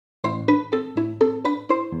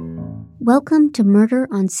Welcome to Murder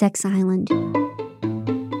on Sex Island.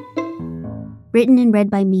 Written and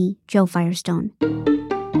read by me, Joe Firestone.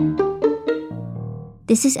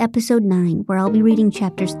 This is episode 9, where I'll be reading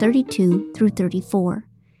chapters 32 through 34.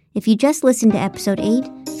 If you just listened to episode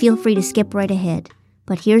 8, feel free to skip right ahead.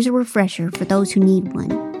 But here's a refresher for those who need one.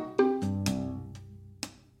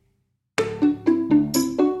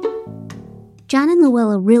 John and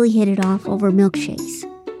Luella really hit it off over milkshakes.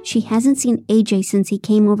 She hasn't seen AJ since he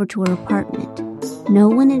came over to her apartment. No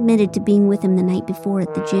one admitted to being with him the night before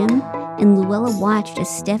at the gym, and Luella watched as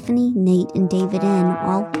Stephanie, Nate, and David N.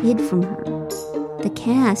 all hid from her. The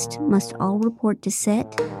cast must all report to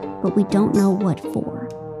set, but we don't know what for.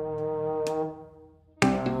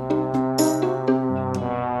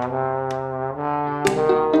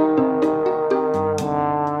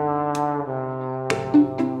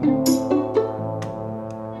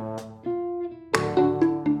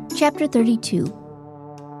 Chapter 32.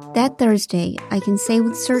 That Thursday, I can say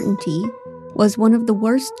with certainty, was one of the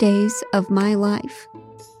worst days of my life.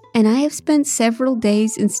 And I have spent several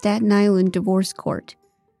days in Staten Island divorce court.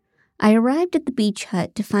 I arrived at the beach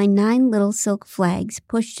hut to find 9 little silk flags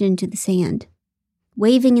pushed into the sand.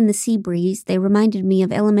 Waving in the sea breeze, they reminded me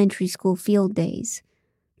of elementary school field days.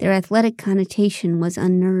 Their athletic connotation was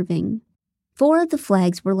unnerving. 4 of the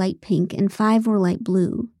flags were light pink and 5 were light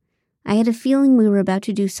blue. I had a feeling we were about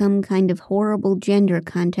to do some kind of horrible gender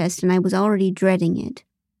contest, and I was already dreading it.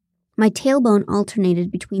 My tailbone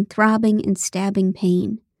alternated between throbbing and stabbing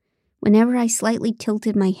pain. Whenever I slightly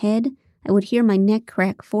tilted my head, I would hear my neck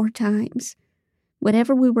crack 4 times.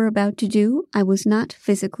 Whatever we were about to do, I was not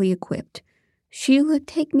physically equipped. Sheila,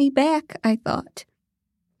 take me back, I thought.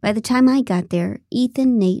 By the time I got there,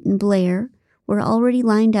 Ethan, Nate, and Blair were already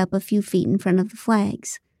lined up a few feet in front of the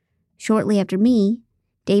flags. Shortly after me,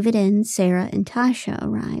 David N., Sarah, and Tasha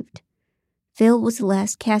arrived. Phil was the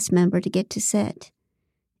last cast member to get to set.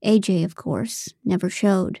 AJ, of course, never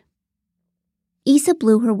showed. Issa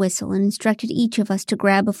blew her whistle and instructed each of us to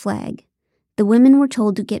grab a flag. The women were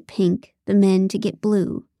told to get pink, the men to get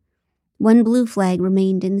blue. 1 blue flag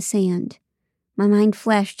remained in the sand. My mind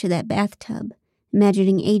flashed to that bathtub,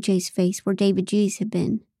 imagining AJ's face where David G's had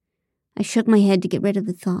been. I shook my head to get rid of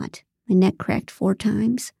the thought. My neck cracked 4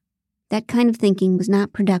 times. That kind of thinking was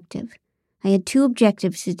not productive. I had 2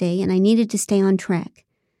 objectives today, and I needed to stay on track.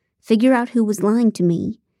 Figure out who was lying to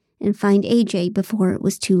me, and find AJ before it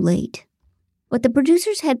was too late. What the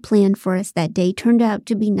producers had planned for us that day turned out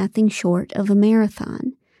to be nothing short of a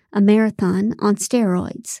marathon on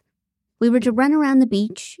steroids. We were to run around the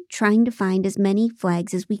beach, trying to find as many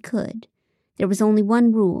flags as we could. There was only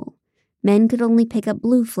one rule. Men could only pick up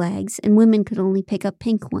blue flags, and women could only pick up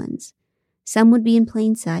pink ones. Some would be in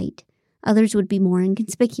plain sight. Others would be more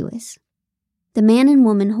inconspicuous. The man and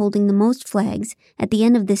woman holding the most flags at the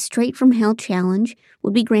end of this straight-from-hell challenge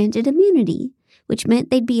would be granted immunity, which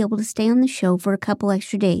meant they'd be able to stay on the show for a couple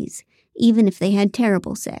extra days, even if they had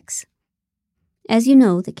terrible sex. As you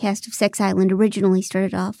know, the cast of Sex Island originally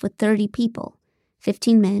started off with 30 people,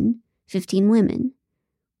 15 men, 15 women.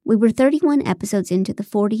 We were 31 episodes into the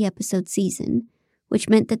 40-episode season, which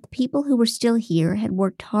meant that the people who were still here had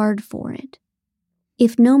worked hard for it.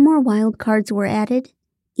 If no more wild cards were added,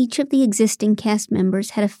 each of the existing cast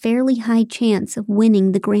members had a fairly high chance of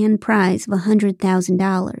winning the grand prize of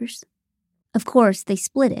 $100,000. Of course, they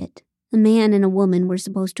split it. A man and a woman were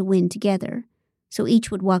supposed to win together, so each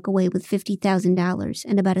would walk away with $50,000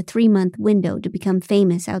 and about a 3-month window to become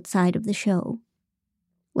famous outside of the show.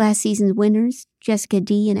 Last season's winners, Jessica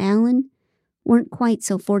D. and Alan, weren't quite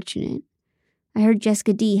so fortunate. I heard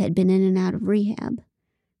Jessica D. had been in and out of rehab.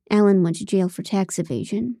 Alan went to jail for tax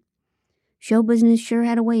evasion. Show business sure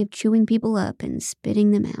had a way of chewing people up and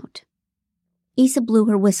spitting them out. Issa blew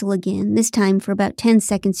her whistle again, this time for about 10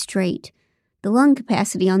 seconds straight. The lung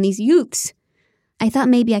capacity on these youths! I thought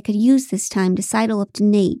maybe I could use this time to sidle up to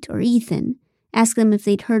Nate or Ethan, ask them if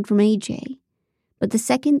they'd heard from AJ. But the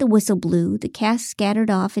second the whistle blew, the cast scattered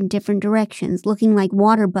off in different directions, looking like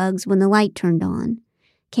water bugs when the light turned on.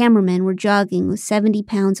 Cameramen were jogging with 70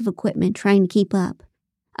 pounds of equipment trying to keep up.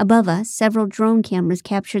 Above us, several drone cameras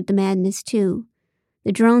captured the madness too.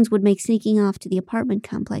 The drones would make sneaking off to the apartment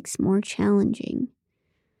complex more challenging.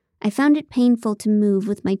 I found it painful to move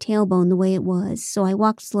with my tailbone the way it was, so I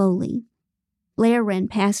walked slowly. Blair ran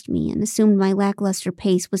past me and assumed my lackluster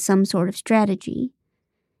pace was some sort of strategy.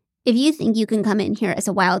 "If you think you can come in here as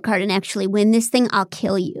a wild card and actually win this thing, I'll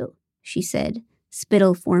kill you," she said,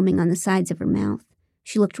 spittle forming on the sides of her mouth.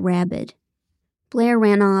 She looked rabid. Blair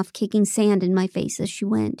ran off, kicking sand in my face as she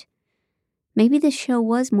went. Maybe this show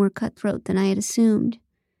was more cutthroat than I had assumed.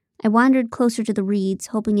 I wandered closer to the reeds,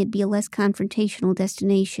 hoping it'd be a less confrontational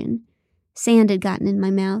destination. Sand had gotten in my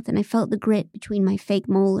mouth, and I felt the grit between my fake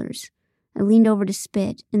molars. I leaned over to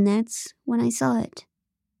spit, and that's when I saw it.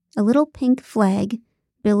 A little pink flag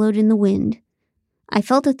billowed in the wind. I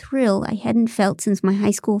felt a thrill I hadn't felt since my high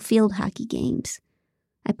school field hockey games.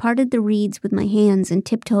 I parted the reeds with my hands and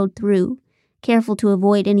tiptoed through, careful to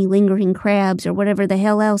avoid any lingering crabs or whatever the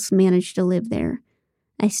hell else managed to live there.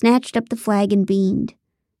 I snatched up the flag and beamed.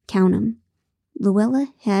 Count 'em. Luella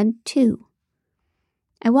had 2.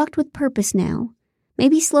 I walked with purpose now.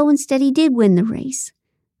 Maybe Slow and Steady did win the race.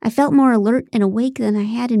 I felt more alert and awake than I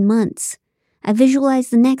had in months. I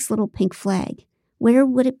visualized the next little pink flag. Where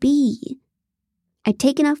would it be? I'd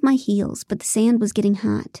taken off my heels, but the sand was getting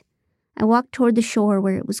hot. I walked toward the shore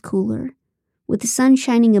where it was cooler. With the sun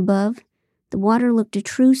shining above, the water looked a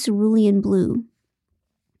true cerulean blue.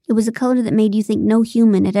 It was a color that made you think no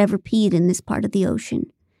human had ever peed in this part of the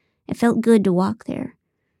ocean. It felt good to walk there.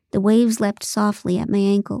 The waves lapped softly at my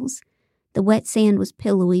ankles. The wet sand was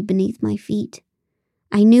pillowy beneath my feet.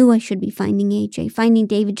 I knew I should be finding AJ, finding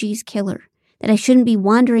David G's killer, that I shouldn't be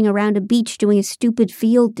wandering around a beach doing a stupid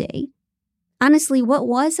field day. Honestly, what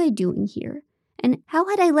was I doing here? And how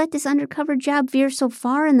had I let this undercover job veer so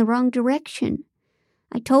far in the wrong direction?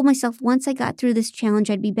 I told myself once I got through this challenge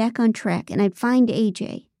I'd be back on track and I'd find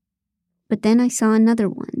AJ. But then I saw another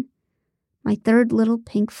one. My third little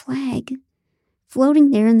pink flag.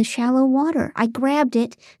 Floating there in the shallow water. I grabbed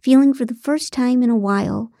it, feeling for the first time in a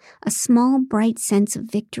while a small, bright sense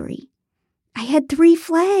of victory. I had 3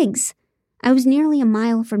 flags! I was nearly a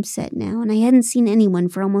mile from set now, and I hadn't seen anyone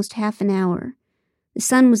for almost half an hour. The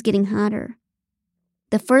sun was getting hotter.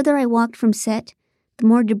 The further I walked from set, the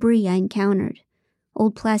more debris I encountered.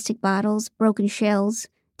 Old plastic bottles, broken shells,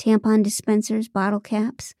 tampon dispensers, bottle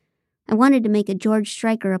caps. I wanted to make a George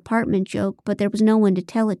Stryker apartment joke, but there was no one to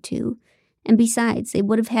tell it to. And besides, they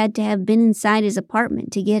would have had to have been inside his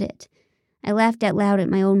apartment to get it. I laughed out loud at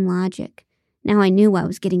my own logic. Now I knew I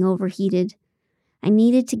was getting overheated. I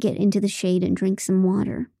needed to get into the shade and drink some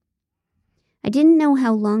water. I didn't know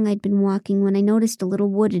how long I'd been walking when I noticed a little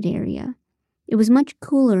wooded area. It was much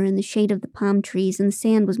cooler in the shade of the palm trees, and the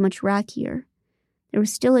sand was much rockier. There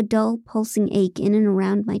was still a dull, pulsing ache in and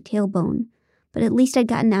around my tailbone, but at least I'd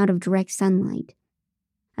gotten out of direct sunlight.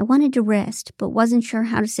 I wanted to rest, but wasn't sure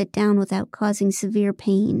how to sit down without causing severe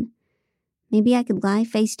pain. Maybe I could lie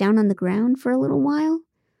face down on the ground for a little while?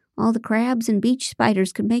 All the crabs and beach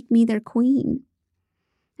spiders could make me their queen.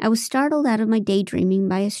 I was startled out of my daydreaming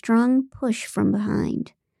by a strong push from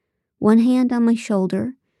behind. One hand on my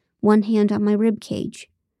shoulder, one hand on my rib cage.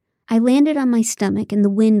 I landed on my stomach and the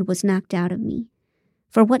wind was knocked out of me.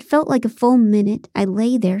 For what felt like a full minute, I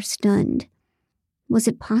lay there stunned. Was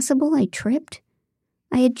it possible I tripped?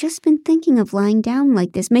 I had just been thinking of lying down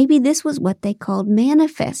like this. Maybe this was what they called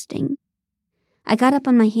manifesting. I got up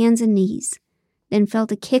on my hands and knees, then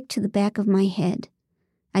felt a kick to the back of my head.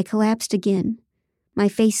 I collapsed again. My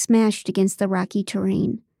face smashed against the rocky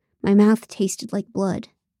terrain. My mouth tasted like blood.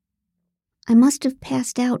 I must have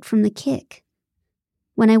passed out from the kick.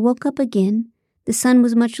 When I woke up again, the sun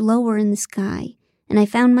was much lower in the sky, and I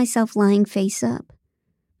found myself lying face up.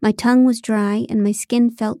 My tongue was dry and my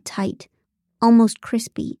skin felt tight, almost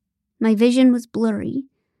crispy. My vision was blurry,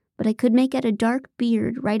 but I could make out a dark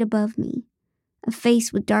beard right above me. A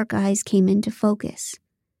face with dark eyes came into focus.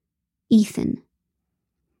 Ethan.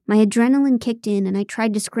 My adrenaline kicked in and I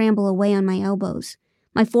tried to scramble away on my elbows.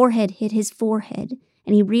 My forehead hit his forehead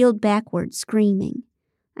and he reeled backward, screaming.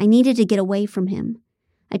 I needed to get away from him.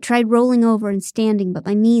 I tried rolling over and standing, but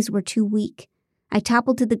my knees were too weak. I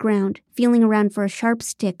toppled to the ground, feeling around for a sharp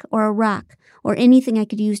stick or a rock or anything I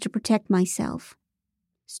could use to protect myself.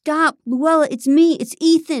 "Stop, Luella, it's me, it's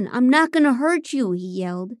Ethan. I'm not going to hurt you," he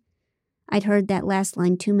yelled. I'd heard that last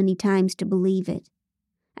line too many times to believe it.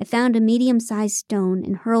 I found a medium-sized stone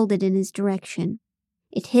and hurled it in his direction.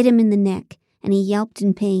 It hit him in the neck, and he yelped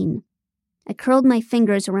in pain. I curled my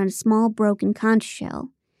fingers around a small broken conch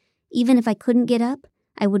shell. Even if I couldn't get up,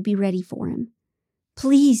 I would be ready for him.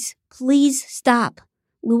 Please stop.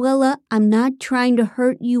 Luella, I'm not trying to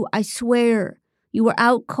hurt you, I swear. You were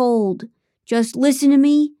out cold. Just listen to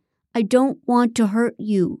me. I don't want to hurt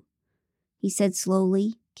you," he said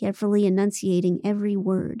slowly, carefully enunciating every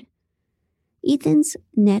word. Ethan's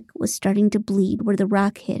neck was starting to bleed where the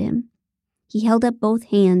rock hit him. He held up both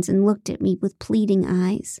hands and looked at me with pleading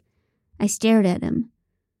eyes. I stared at him.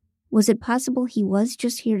 Was it possible he was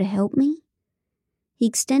just here to help me? He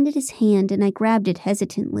extended his hand and I grabbed it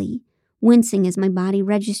hesitantly, wincing as my body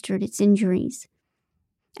registered its injuries.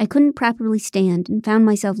 I couldn't properly stand and found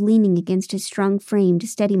myself leaning against his strong frame to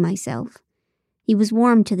steady myself. He was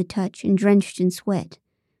warm to the touch and drenched in sweat.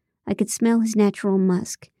 I could smell his natural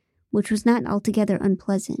musk, which was not altogether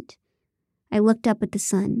unpleasant. I looked up at the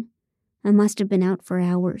sun. I must have been out for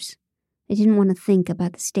hours. I didn't want to think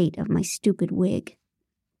about the state of my stupid wig.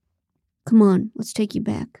 "Come on, let's take you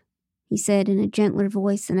back," he said in a gentler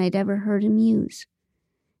voice than I'd ever heard him use.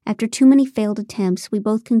 After too many failed attempts, we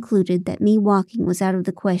both concluded that me walking was out of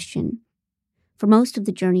the question. For most of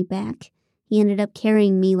the journey back, he ended up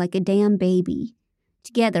carrying me like a damn baby.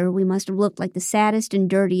 Together, we must have looked like the saddest and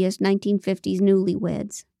dirtiest 1950s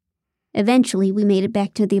newlyweds. Eventually, we made it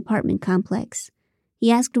back to the apartment complex.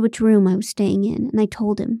 He asked which room I was staying in, and I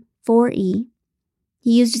told him, 4E.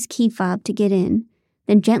 He used his key fob to get in,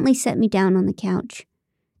 then gently set me down on the couch.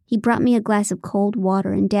 He brought me a glass of cold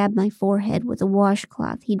water and dabbed my forehead with a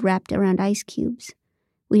washcloth he'd wrapped around ice cubes.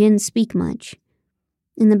 We didn't speak much.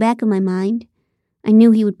 In the back of my mind, I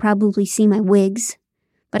knew he would probably see my wigs,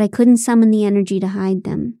 but I couldn't summon the energy to hide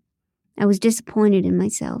them. I was disappointed in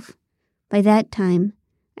myself. By that time,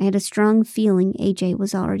 I had a strong feeling AJ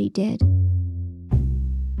was already dead.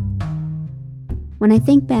 When I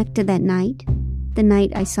think back to that night, the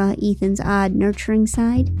night I saw Ethan's odd, nurturing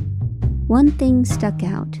side, one thing stuck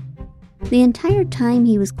out. The entire time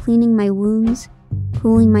he was cleaning my wounds,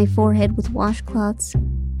 cooling my forehead with washcloths,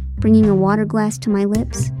 bringing a water glass to my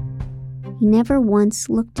lips, he never once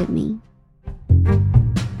looked at me.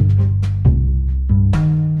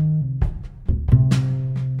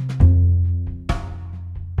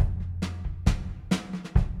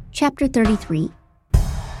 Chapter 33.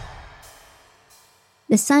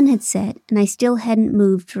 The sun had set, and I still hadn't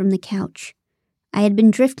moved from the couch. I had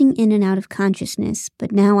been drifting in and out of consciousness,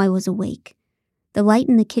 but now I was awake. The light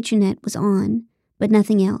in the kitchenette was on, but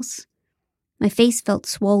nothing else. My face felt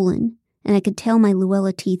swollen, and I could tell my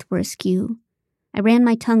Luella teeth were askew. I ran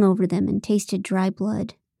my tongue over them and tasted dry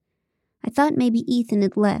blood. I thought maybe Ethan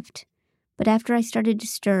had left, but after I started to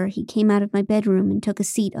stir, he came out of my bedroom and took a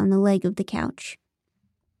seat on the leg of the couch.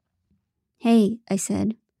 "Hey," I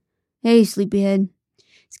said. "Hey, sleepyhead.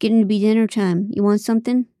 It's getting to be dinner time. You want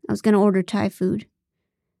something? I was going to order Thai food."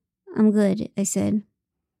 "I'm good," I said.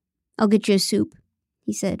 "I'll get you a soup,"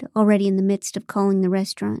 he said, already in the midst of calling the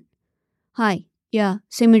restaurant. "Hi. Yeah,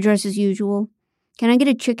 same address as usual. Can I get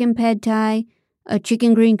a chicken pad thai, a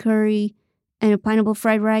chicken green curry, and a pineapple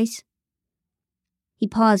fried rice?" He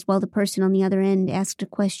paused while the person on the other end asked a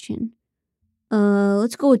question.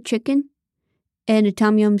 Let's go with chicken. And a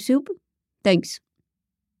tom yum soup? Thanks."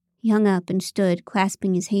 He hung up and stood,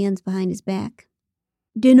 clasping his hands behind his back.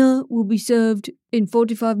 "Dinner will be served in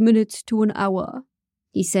 45 minutes to an hour,"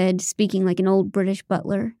 he said, speaking like an old British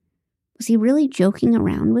butler. Was he really joking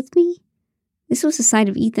around with me? This was a side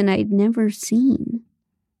of Ethan I had never seen.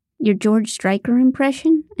 "Your George Stryker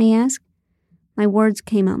impression?" I asked. My words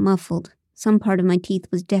came out muffled. Some part of my teeth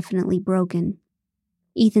was definitely broken.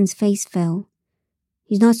 Ethan's face fell.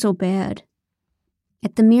 "He's not so bad."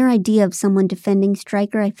 At the mere idea of someone defending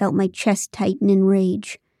Stryker, I felt my chest tighten in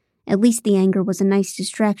rage. At least the anger was a nice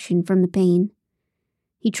distraction from the pain.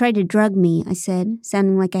 "He tried to drug me," I said,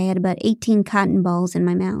 sounding like I had about 18 cotton balls in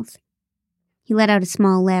my mouth. He let out a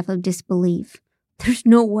small laugh of disbelief. "There's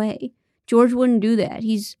no way. George wouldn't do that.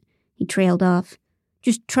 He trailed off.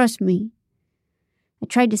 "Just trust me." I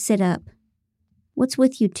tried to sit up. "What's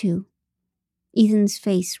with you two?" Ethan's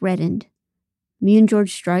face reddened. "Me and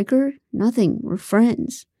George Stryker? Nothing. We're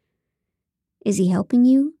friends." "Is he helping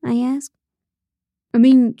you?" I asked. "I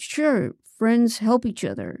mean, sure, friends help each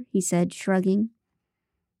other," he said, shrugging.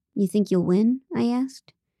 "You think you'll win?" I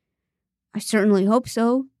asked. "I certainly hope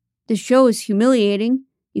so. This show is humiliating.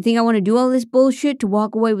 You think I want to do all this bullshit to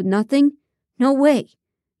walk away with nothing? No way.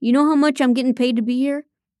 You know how much I'm getting paid to be here?"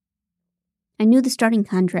 I knew the starting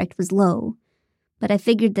contract was low, but I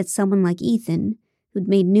figured that someone like Ethan, who'd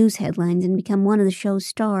made news headlines and become one of the show's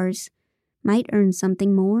stars, might earn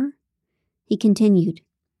something more. He continued,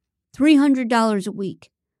 $300 a week.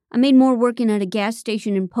 I made more working at a gas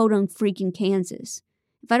station in Podunk freaking Kansas.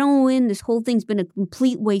 If I don't win, this whole thing's been a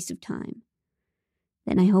complete waste of time."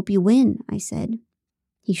 "Then I hope you win," I said.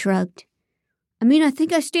 He shrugged. "I mean, I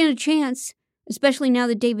think I stand a chance, especially now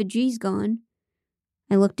that David G's gone."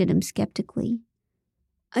 I looked at him skeptically.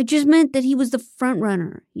 "I just meant that he was the front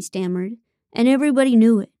runner," he stammered, "and everybody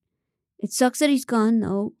knew it. It sucks that he's gone,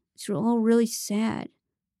 though. It's all really sad."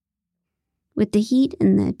 With the heat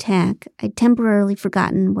and the attack, I'd temporarily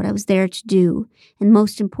forgotten what I was there to do, and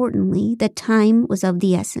most importantly, that time was of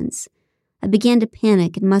the essence. I began to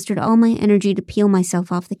panic and mustered all my energy to peel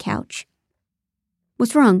myself off the couch.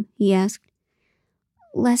 "What's wrong?" he asked.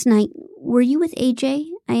 "Last night, were you with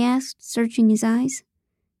AJ?" I asked, searching his eyes.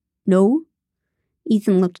 "No."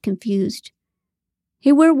 Ethan looked confused.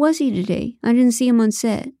 "Hey, where was he today? I didn't see him on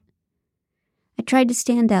set." I tried to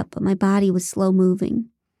stand up, but my body was slow moving.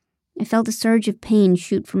 I felt a surge of pain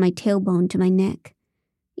shoot from my tailbone to my neck.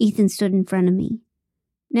 Ethan stood in front of me.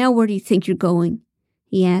 "Now where do you think you're going?"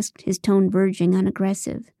 he asked, his tone verging on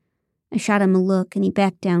aggressive. I shot him a look, and he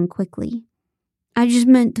backed down quickly. "I just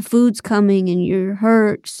meant the food's coming and you're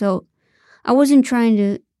hurt, so I wasn't trying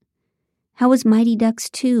to—" "How was Mighty Ducks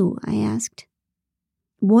 2?" I asked.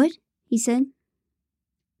 "What?" he said.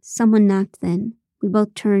 Someone knocked then. We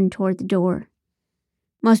both turned toward the door.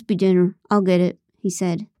 "Must be dinner. I'll get it," he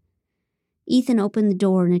said. Ethan opened the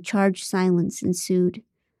door and a charged silence ensued.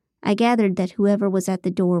 I gathered that whoever was at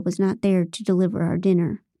the door was not there to deliver our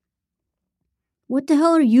dinner. "What the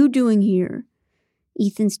hell are you doing here?"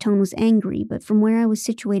 Ethan's tone was angry, but from where I was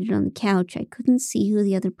situated on the couch, I couldn't see who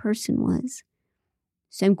the other person was.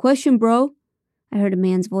 "Same question, bro," I heard a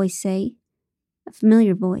man's voice say. A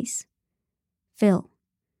familiar voice. Phil.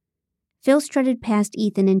 Phil strutted past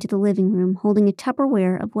Ethan into the living room, holding a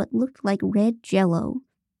Tupperware of what looked like red Jell-O.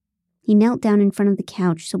 He knelt down in front of the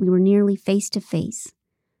couch so we were nearly face to face.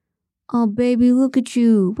 "Oh, baby, look at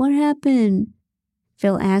you. What happened?"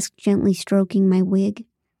 Phil asked, gently stroking my wig.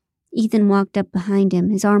 Ethan walked up behind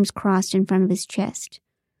him, his arms crossed in front of his chest.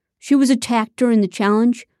 "She was attacked during the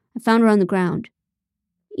challenge. I found her on the ground."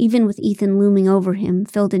 Even with Ethan looming over him,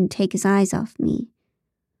 Phil didn't take his eyes off me.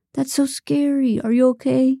 "That's so scary. Are you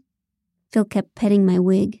okay?" Phil kept petting my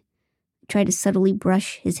wig. I tried to subtly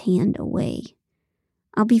brush his hand away.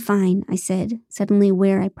 "I'll be fine," I said, suddenly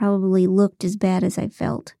aware I probably looked as bad as I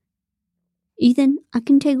felt. "Ethan, I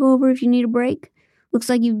can take over if you need a break. Looks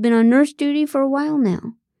like you've been on nurse duty for a while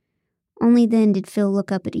now." Only then did Phil look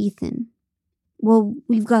up at Ethan. "Well,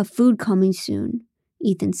 we've got food coming soon,"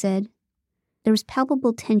 Ethan said. There was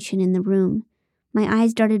palpable tension in the room. My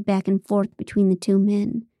eyes darted back and forth between the two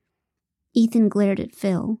men. Ethan glared at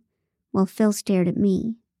Phil, while Phil stared at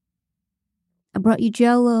me. "I brought you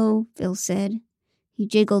Jell-O," Phil said. He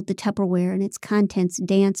jiggled the Tupperware and its contents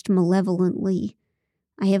danced malevolently.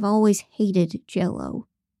 I have always hated Jell-O.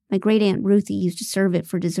 My great-aunt Ruthie used to serve it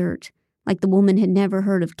for dessert, like the woman had never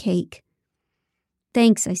heard of cake.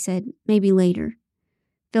 "Thanks," I said. "Maybe later."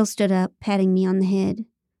 Phil stood up, patting me on the head.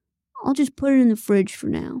 "I'll just put it in the fridge for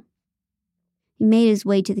now." He made his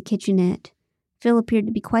way to the kitchenette. Phil appeared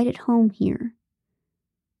to be quite at home here.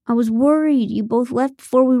 "I was worried. You both left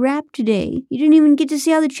before we wrapped today. You didn't even get to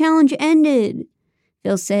see how the challenge ended,"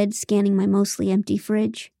 Phil said, scanning my mostly empty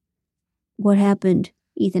fridge. "What happened?"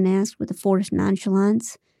 Ethan asked with a forced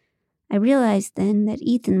nonchalance. I realized then that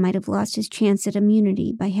Ethan might have lost his chance at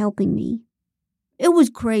immunity by helping me. "It was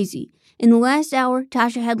crazy. In the last hour,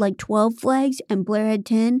 Tasha had like 12 flags and Blair had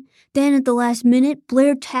 10. Then at the last minute,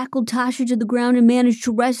 Blair tackled Tasha to the ground and managed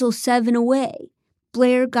to wrestle 7 away.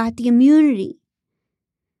 Blair got the immunity."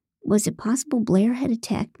 Was it possible Blair had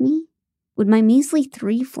attacked me? Would my measly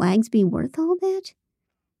 3 flags be worth all that?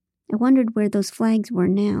 I wondered where those flags were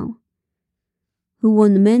now. "Who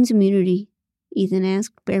won the men's immunity?" Ethan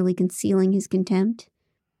asked, barely concealing his contempt.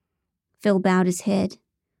 Phil bowed his head.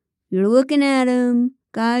 "You're looking at him.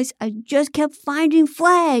 Guys, I just kept finding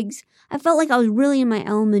flags. I felt like I was really in my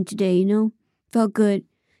element today, you know? Felt good.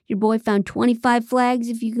 Your boy found 25 flags,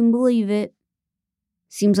 if you can believe it."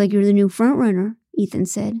 "Seems like you're the new front runner," Ethan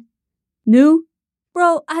said. "New?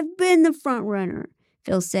 Bro, I've been the front runner,"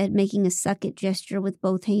 Phil said, making a suck-it gesture with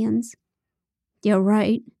both hands. "Yeah,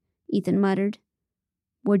 right," Ethan muttered.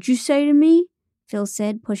 "What'd you say to me?" Phil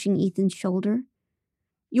said, pushing Ethan's shoulder.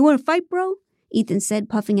 "You want to fight, bro?" Ethan said,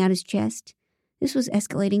 puffing out his chest. This was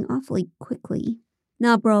escalating awfully quickly.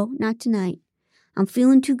 "Nah, bro, not tonight. I'm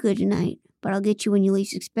feeling too good tonight, but I'll get you when you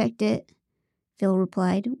least expect it," Phil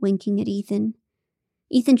replied, winking at Ethan.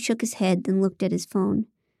 Ethan shook his head, then looked at his phone.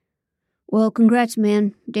 "Well, congrats,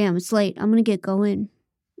 man. Damn, it's late. I'm gonna get going."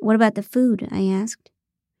 "What about the food?" I asked.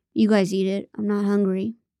 "You guys eat it. I'm not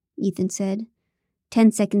hungry," Ethan said. 10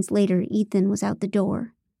 seconds later, Ethan was out the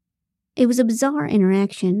door. It was a bizarre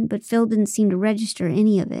interaction, but Phil didn't seem to register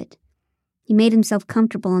any of it. He made himself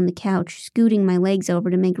comfortable on the couch, scooting my legs over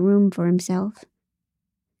to make room for himself.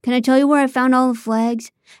 "Can I tell you where I found all the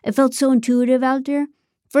flags? It felt so intuitive out there.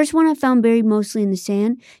 First one I found buried mostly in the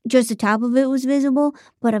sand. Just the top of it was visible,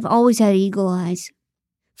 but I've always had eagle eyes."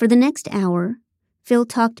 For the next hour, Phil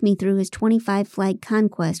talked me through his 25 flag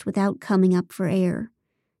conquest without coming up for air.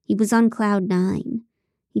 He was on cloud 9.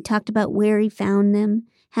 He talked about where he found them,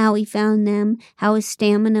 how he found them, how his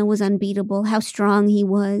stamina was unbeatable, how strong he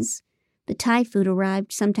was. The Thai food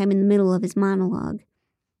arrived sometime in the middle of his monologue.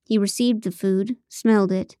 He received the food,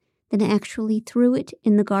 smelled it, then actually threw it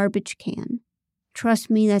in the garbage can. "Trust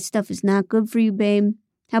me, that stuff is not good for you, babe.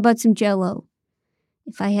 How about some Jell-O?"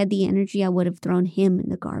 If I had the energy, I would have thrown him in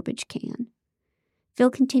the garbage can. Phil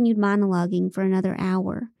continued monologuing for another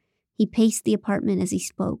hour. He paced the apartment as he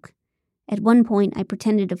spoke. At one point, I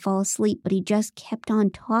pretended to fall asleep, but he just kept on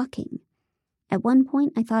talking. At one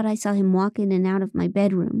point, I thought I saw him walk in and out of my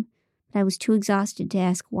bedroom, but I was too exhausted to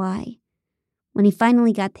ask why. When he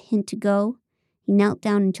finally got the hint to go, he knelt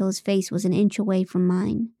down until his face was an inch away from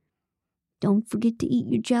mine. "Don't forget to eat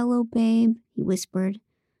your Jell-O, babe," he whispered.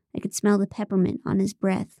 I could smell the peppermint on his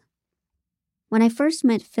breath. When I first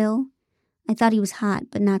met Phil, I thought he was hot,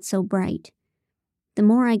 but not so bright. The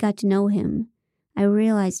more I got to know him, I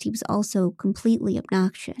realized he was also completely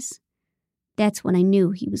obnoxious. That's when I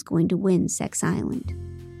knew he was going to win Sex Island.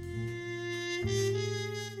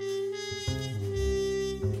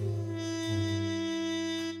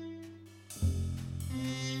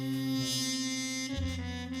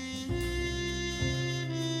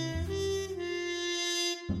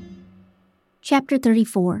 Chapter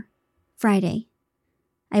 34, Friday.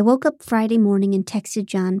 I woke up Friday morning and texted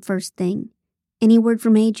John first thing. "Any word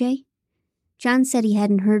from AJ?" John said he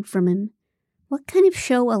hadn't heard from him. What kind of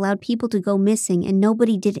show allowed people to go missing and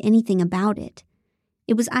nobody did anything about it?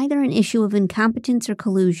 It was either an issue of incompetence or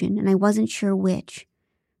collusion, and I wasn't sure which.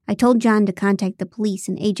 I told John to contact the police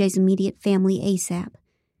and AJ's immediate family ASAP.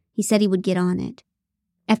 He said he would get on it.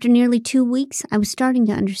 After nearly 2 weeks, I was starting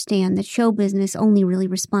to understand that show business only really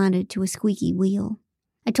responded to a squeaky wheel.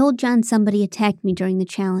 I told John somebody attacked me during the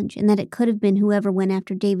challenge and that it could have been whoever went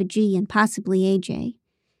after David G. and possibly AJ.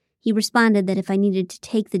 He responded that if I needed to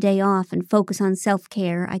take the day off and focus on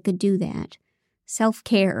self-care, I could do that.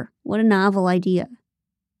 Self-care, what a novel idea.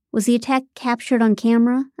 "Was the attack captured on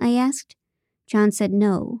camera?" I asked. John said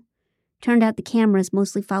no. Turned out the cameras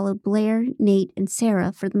mostly followed Blair, Nate, and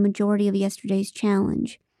Sarah for the majority of yesterday's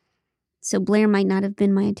challenge. So Blair might not have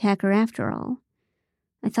been my attacker after all.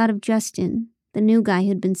 I thought of Justin, the new guy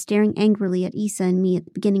who'd been staring angrily at Issa and me at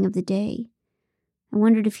the beginning of the day. I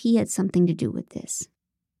wondered if he had something to do with this.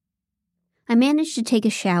 I managed to take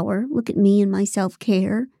a shower, look at me and my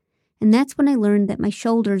self-care, and that's when I learned that my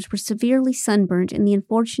shoulders were severely sunburnt in the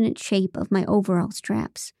unfortunate shape of my overall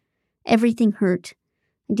straps. Everything hurt.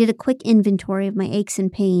 I did a quick inventory of my aches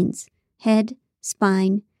and pains: head,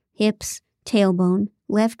 spine, hips, tailbone,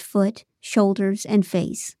 left foot, shoulders, and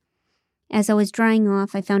face. As I was drying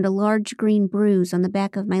off, I found a large green bruise on the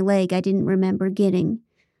back of my leg I didn't remember getting.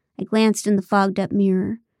 I glanced in the fogged-up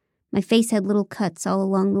mirror. My face had little cuts all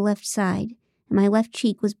along the left side, and my left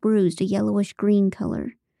cheek was bruised a yellowish-green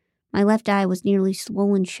color. My left eye was nearly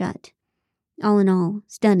swollen shut. All in all,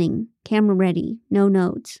 stunning, camera-ready, no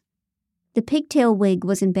notes. The pigtail wig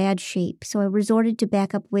was in bad shape, so I resorted to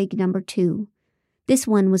backup wig number 2. This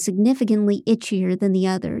one was significantly itchier than the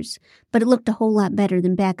others, but it looked a whole lot better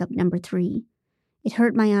than backup number 3. It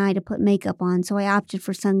hurt my eye to put makeup on, so I opted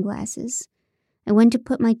for sunglasses. I went to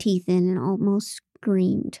put my teeth in and almost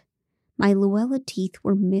screamed. My Luella teeth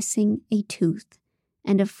were missing a tooth,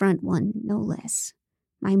 and a front one, no less.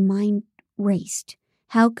 My mind raced.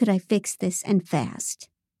 How could I fix this and fast?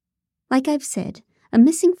 Like I've said, a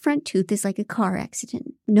missing front tooth is like a car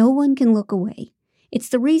accident. No one can look away. It's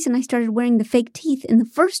the reason I started wearing the fake teeth in the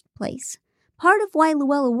first place. Part of why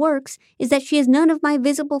Luella works is that she has none of my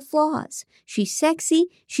visible flaws. She's sexy,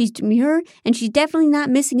 she's demure, and she's definitely not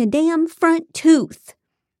missing a damn front tooth.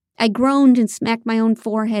 I groaned and smacked my own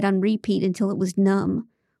forehead on repeat until it was numb.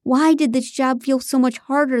 Why did this job feel so much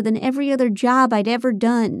harder than every other job I'd ever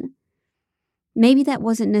done? Maybe that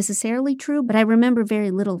wasn't necessarily true, but I remember very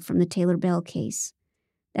little from the Taylor Bell case.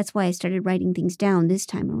 That's why I started writing things down this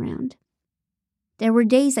time around. There were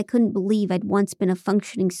days I couldn't believe I'd once been a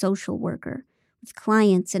functioning social worker, with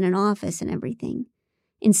clients in an office and everything.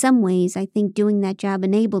 In some ways, I think doing that job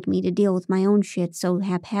enabled me to deal with my own shit so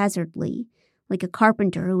haphazardly, like a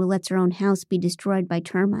carpenter who lets her own house be destroyed by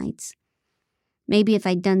termites. Maybe if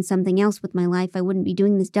I'd done something else with my life, I wouldn't be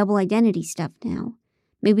doing this double identity stuff now.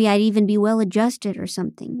 Maybe I'd even be well-adjusted or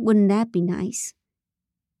something. Wouldn't that be nice?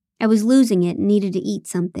 I was losing it and needed to eat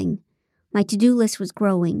something. My to-do list was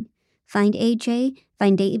growing. Find AJ,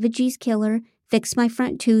 find David G's killer, fix my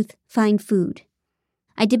front tooth, find food.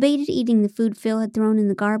 I debated eating the food Phil had thrown in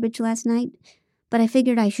the garbage last night, but I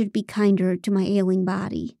figured I should be kinder to my ailing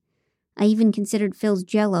body. I even considered Phil's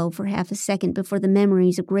Jell-O for half a second before the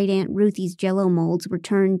memories of Great Aunt Ruthie's Jell-O molds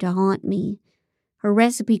returned to haunt me. Her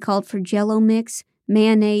recipe called for Jell-O mix,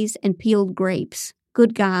 mayonnaise, and peeled grapes.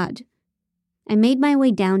 Good God. I made my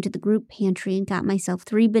way down to the group pantry and got myself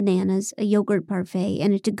 3 bananas, a yogurt parfait,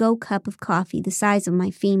 and a to-go cup of coffee the size of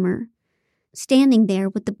my femur. Standing there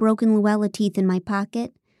with the broken Luella teeth in my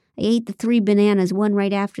pocket, I ate the 3 bananas one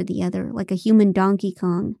right after the other, like a human Donkey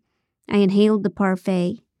Kong. I inhaled the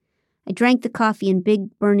parfait. I drank the coffee in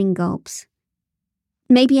big, burning gulps.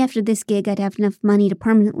 Maybe after this gig I'd have enough money to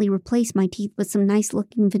permanently replace my teeth with some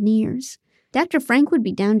nice-looking veneers. Dr. Frank would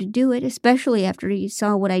be down to do it, especially after he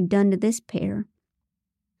saw what I'd done to this pair.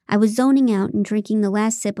 I was zoning out and drinking the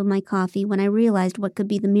last sip of my coffee when I realized what could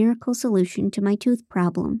be the miracle solution to my tooth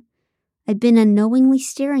problem. I'd been unknowingly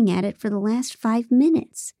staring at it for the last 5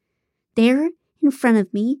 minutes. There, in front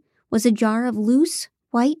of me, was a jar of loose,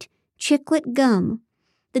 white, chiclet gum,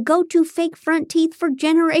 the go-to fake front teeth for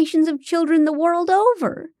generations of children the world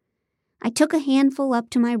over. I took a handful up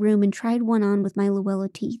to my room and tried one on with my Luella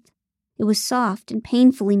teeth. It was soft and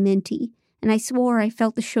painfully minty, and I swore I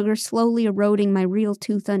felt the sugar slowly eroding my real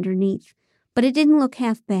tooth underneath, but it didn't look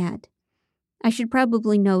half bad. I should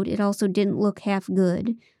probably note it also didn't look half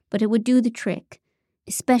good, but it would do the trick,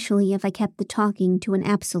 especially if I kept the talking to an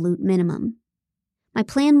absolute minimum. My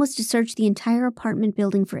plan was to search the entire apartment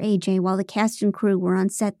building for AJ while the cast and crew were on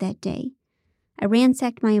set that day. I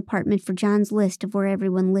ransacked my apartment for John's list of where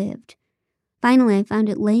everyone lived. Finally, I found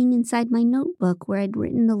it laying inside my notebook where I'd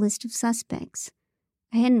written the list of suspects.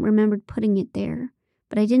 I hadn't remembered putting it there,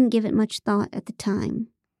 but I didn't give it much thought at the time.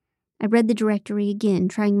 I read the directory again,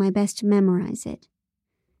 trying my best to memorize it.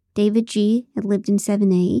 David G. had lived in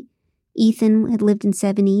 7A. Ethan had lived in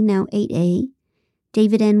 7E, now 8A.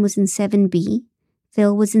 David N. was in 7B.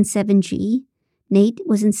 Phil was in 7G. Nate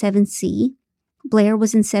was in 7C. Blair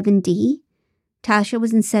was in 7D. Tasha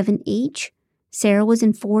was in 7H. Sarah was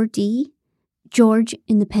in 4D. George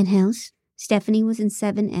in the penthouse. Stephanie was in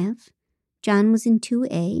 7F. John was in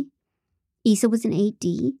 2A. Issa was in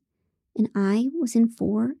 8D. And I was in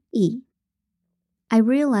 4E. I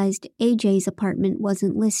realized AJ's apartment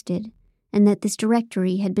wasn't listed, and that this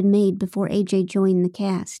directory had been made before AJ joined the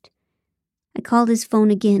cast. I called his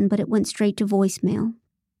phone again, but it went straight to voicemail.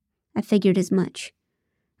 I figured as much.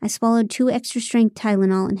 I swallowed 2 extra-strength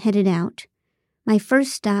Tylenol and headed out. My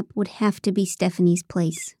first stop would have to be Stephanie's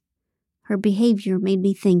place. Her behavior made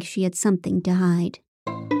me think she had something to hide.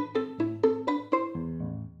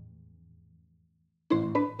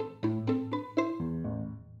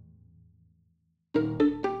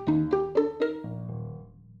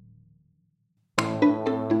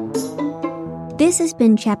 This has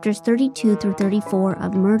been chapters 32 through 34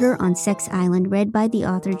 of Murder on Sex Island, read by the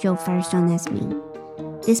author Joe Firestone. That's me.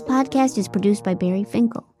 This podcast is produced by Barry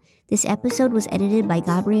Finkel. This episode was edited by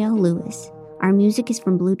Gabrielle Lewis. Our music is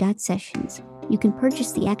from Blue Dot Sessions. You can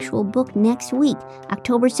purchase the actual book next week,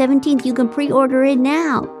 October 17th. You can pre-order it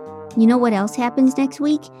now. You know what else happens next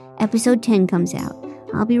week? Episode 10 comes out.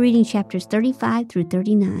 I'll be reading chapters 35 through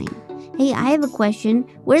 39. Hey, I have a question.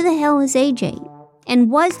 Where the hell is AJ? And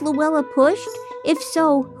was Luella pushed? If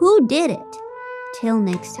so, who did it? Till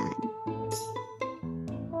next time.